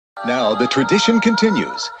Now the tradition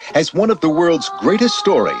continues as one of the world's greatest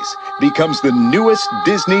stories becomes the newest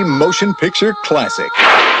Disney motion picture classic.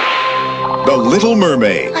 The Little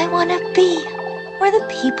Mermaid. I want to be where the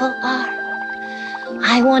people are.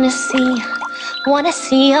 I want to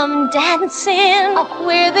see them dancing. Up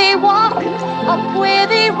where they walk, up where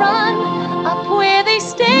they run, up where they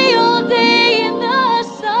stay all day in the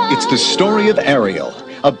sun. It's the story of Ariel,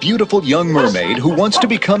 a beautiful young mermaid who wants to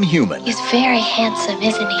become human. He's very handsome,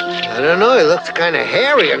 isn't he? I don't know, he looks kind of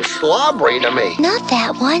hairy and slobbery to me. Not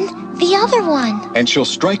that one, the other one. And she'll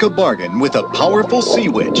strike a bargain with a powerful sea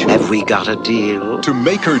witch Have we got a deal? to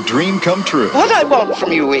make her dream come true. What I want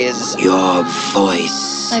from you is... Your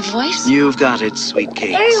voice. My voice? You've got it, sweet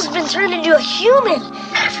cakes. Ariel's been turned into a human.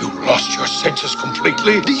 Have you lost your senses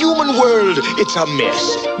completely? The human world, it's a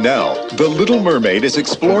mess. Now, the Little Mermaid is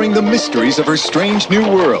exploring the mysteries of her strange new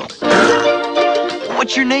world.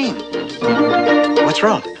 What's your name? What's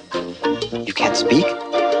wrong? You can't speak?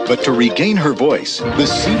 But to regain her voice, the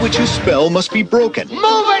sea witch's spell must be broken. Move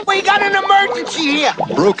it! We got an emergency here!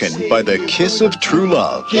 Broken by the kiss of true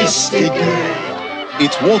love. Kiss the girl.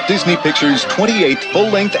 It's Walt Disney Pictures' 28th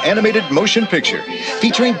full-length animated motion picture,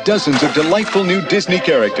 featuring dozens of delightful new Disney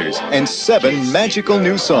characters and 7 magical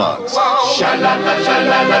new songs. Sha-la-la,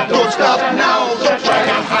 sha-la-la, don't stop now. Don't try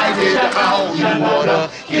to hide it how you wanna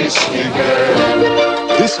kiss the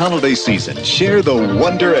girl. This holiday season, share the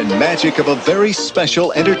wonder and magic of a very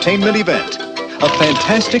special entertainment event. A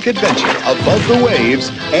fantastic adventure above the waves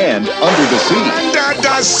and under the sea. Under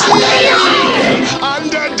the sea!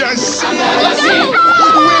 Under the sea!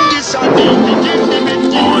 When the sun begins to make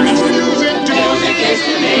music to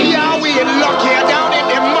me. Yeah, we in luck here, down in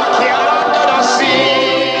the muck here, under the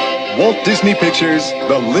sea. Walt Disney Pictures'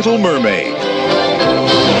 The Little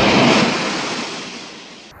Mermaid.